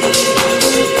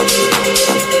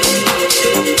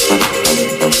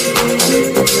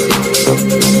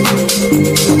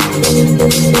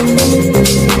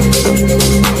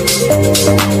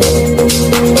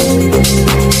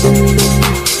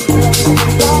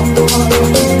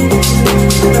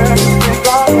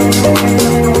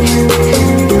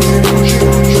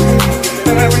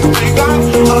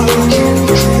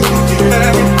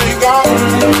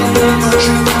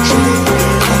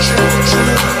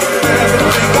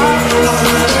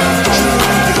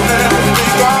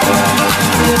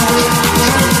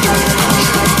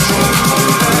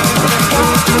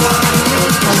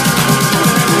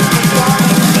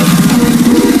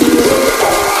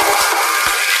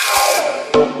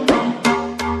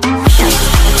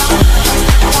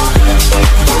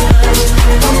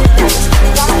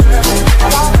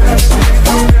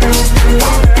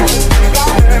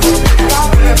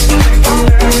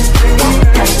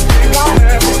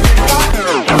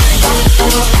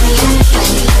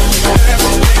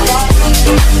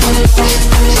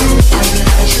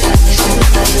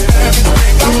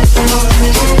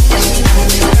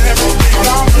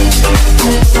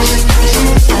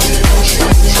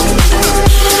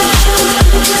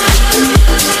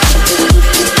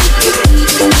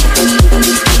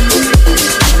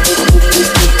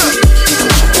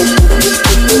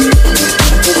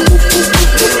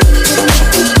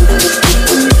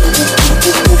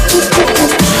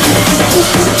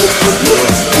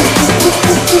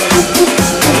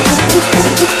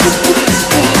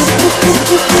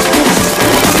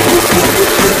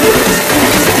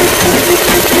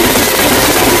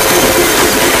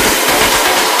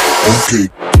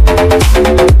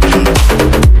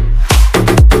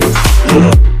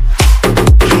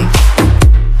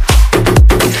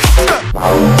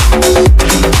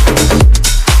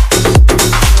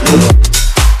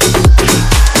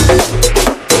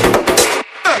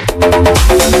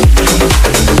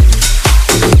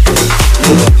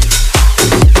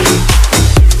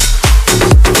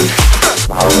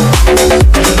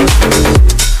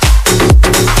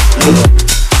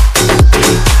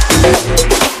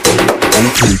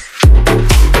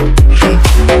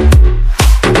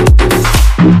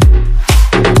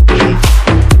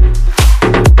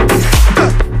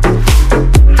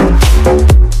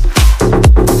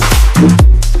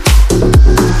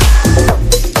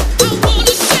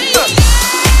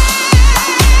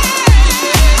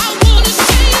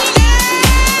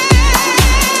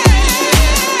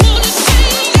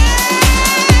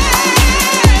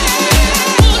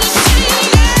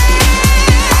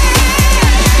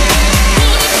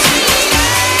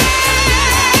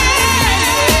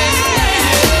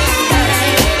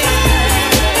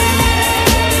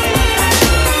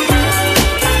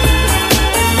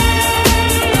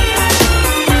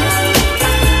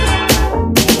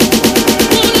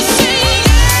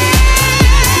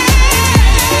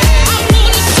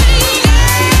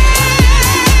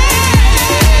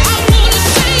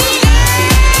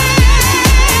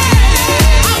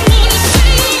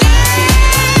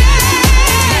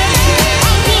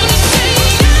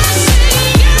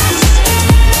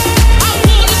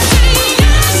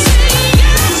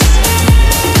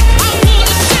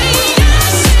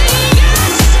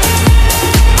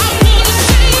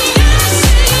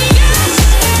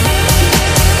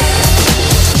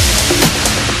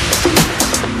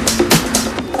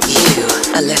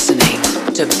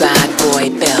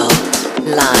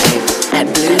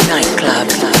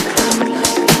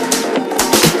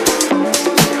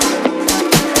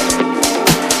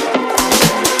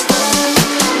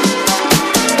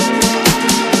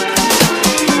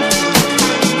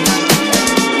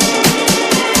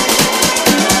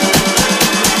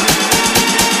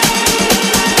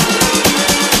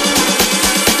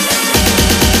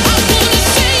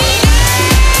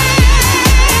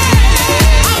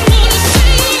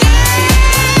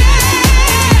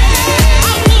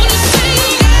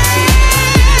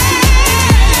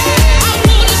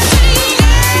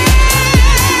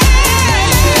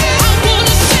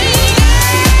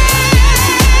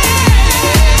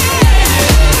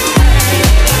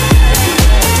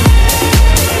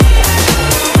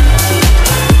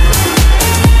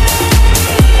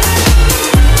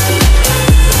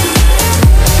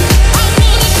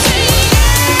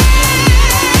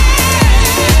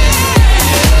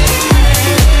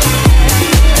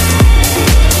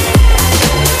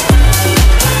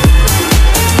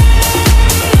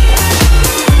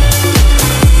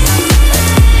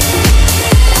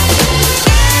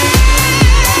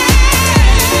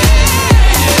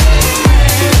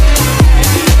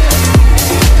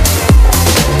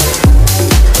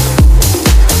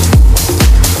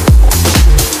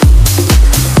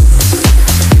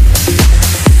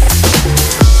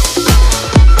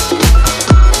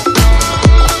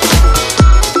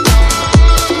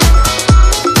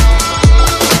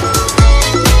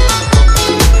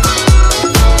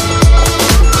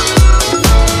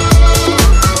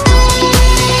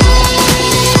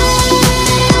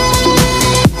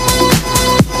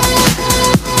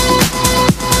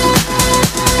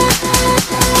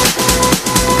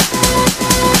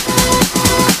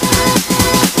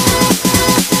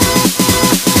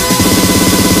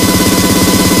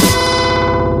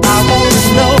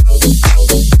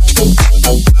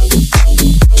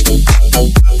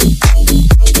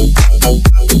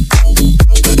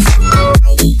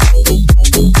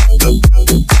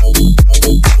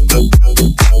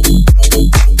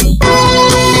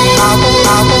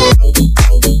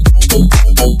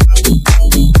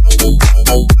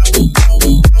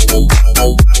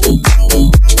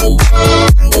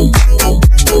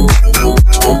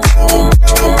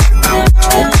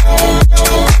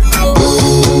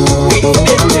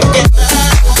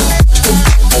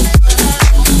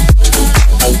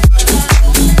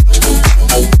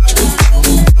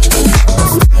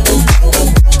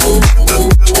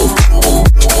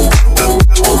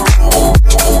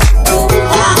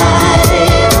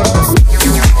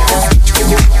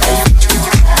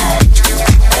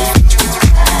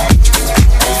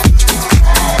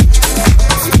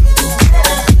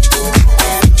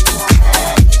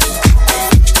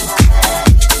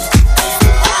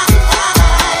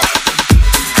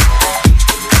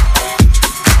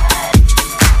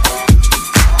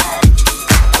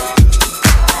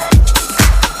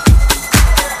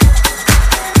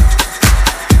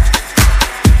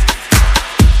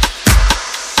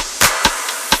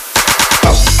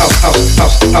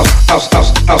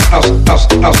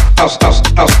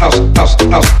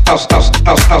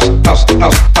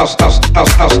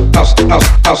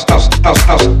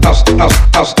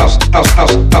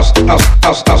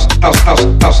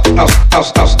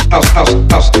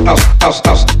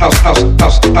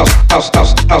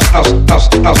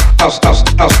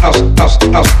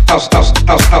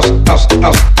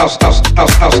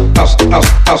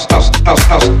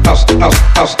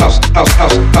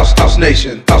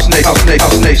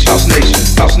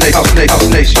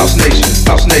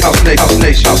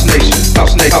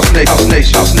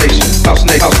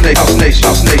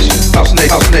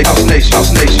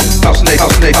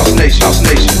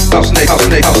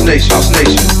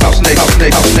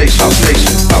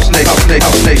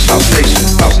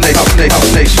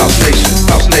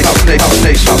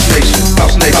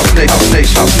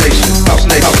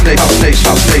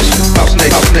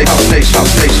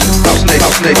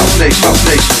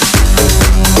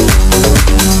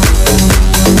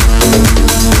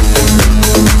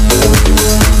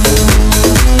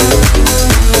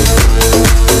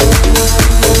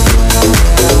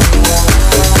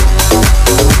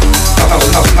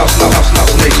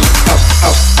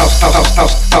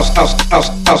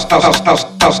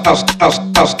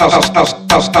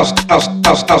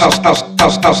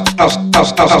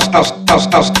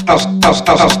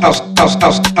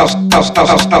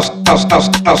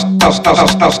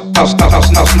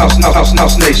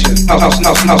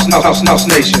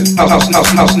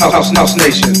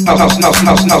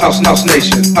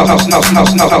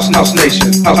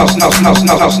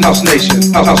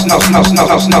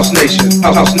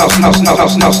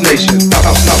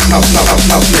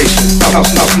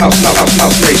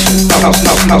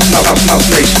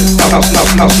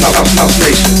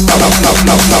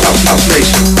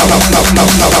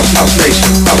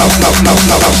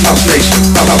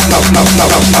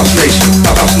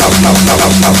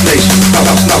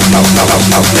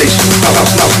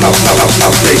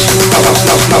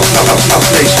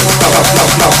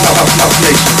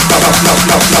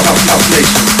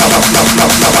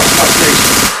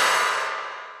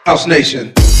 House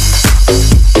Nation.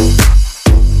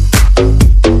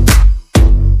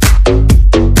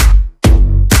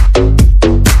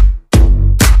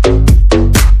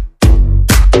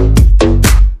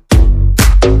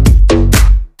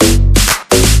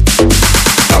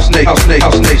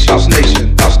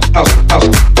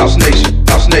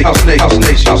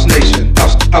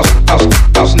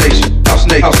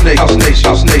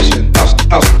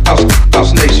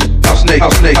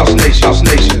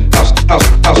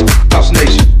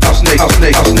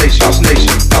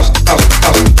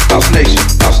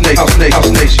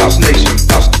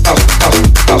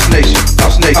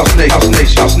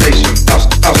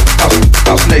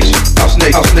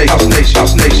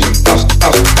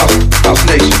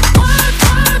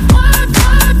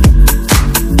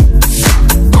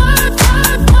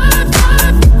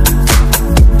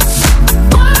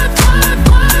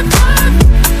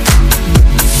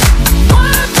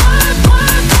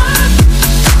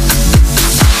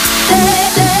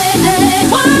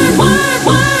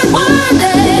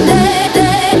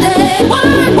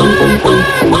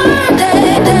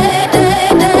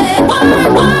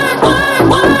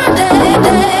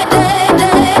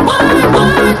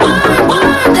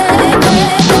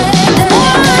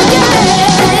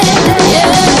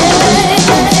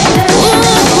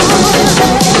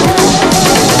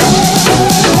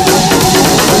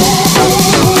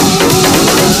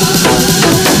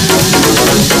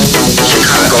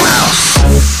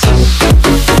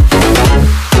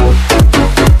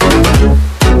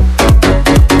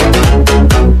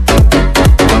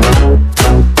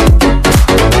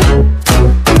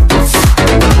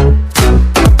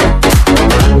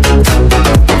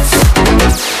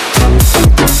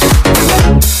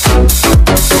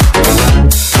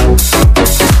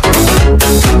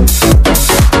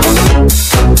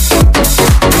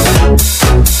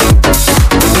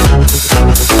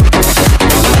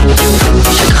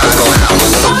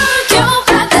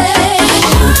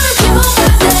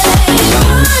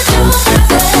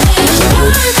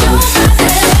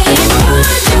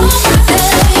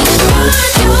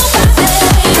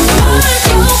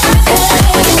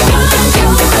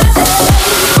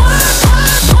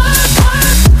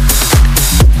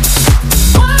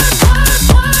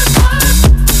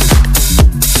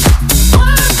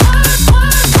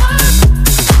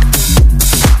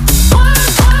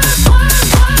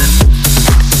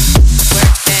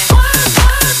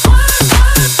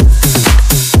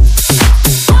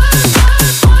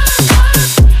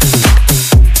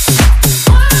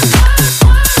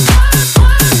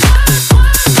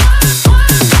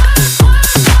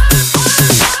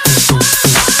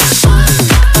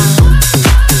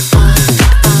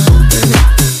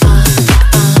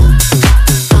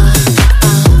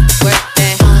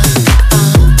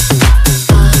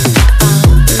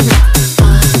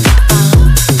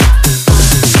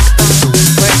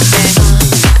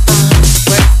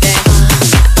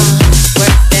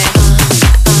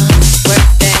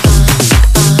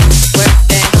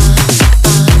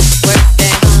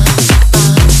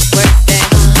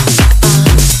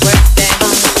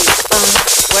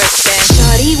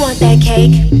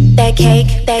 that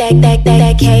cake,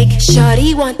 that cake.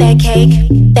 Shorty want that cake,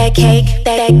 that cake,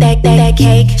 that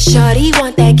cake. Shorty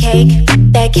want that cake,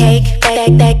 that cake,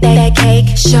 that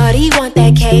cake. Shorty want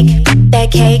that cake,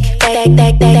 that cake, that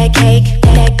cake, that cake,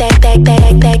 that cake, that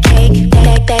cake,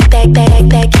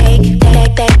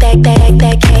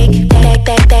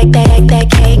 that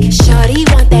cake. Shorty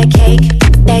want that cake,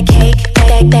 that cake,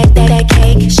 that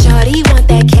cake. Shorty want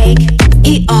that cake.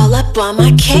 Eat all up on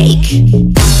my cake.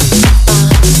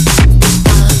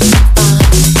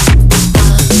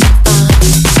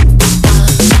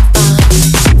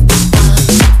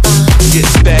 Get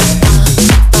back,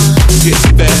 get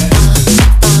back,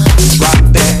 drop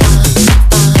that,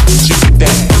 shoot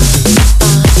that.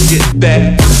 Get back,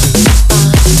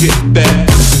 get back,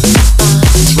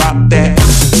 drop that,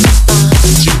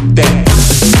 shoot that.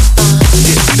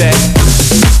 Get back,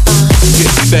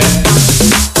 get back,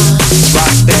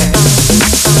 drop that,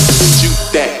 shoot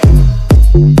that.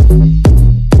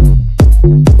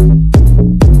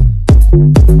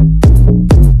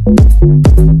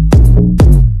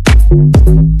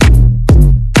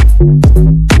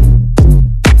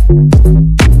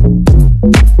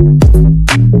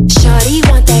 Shorty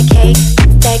want that cake,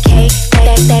 that cake,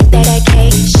 that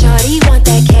cake. Shorty want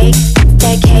that cake,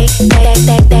 that cake,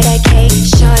 that cake.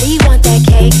 Shorty want that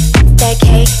cake, that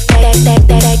cake,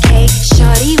 that cake.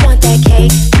 Shorty want that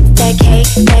cake, that cake,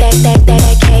 that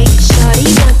cake. Shorty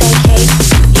want that cake.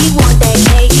 He want that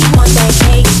cake, he want that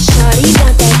cake. Shorty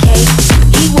want that cake.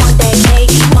 He want that cake,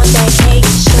 he want that cake.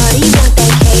 Shorty want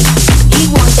that cake. He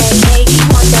want that cake, he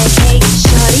want that cake.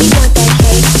 Shorty want that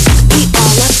cake. He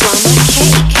all up on my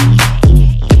cake.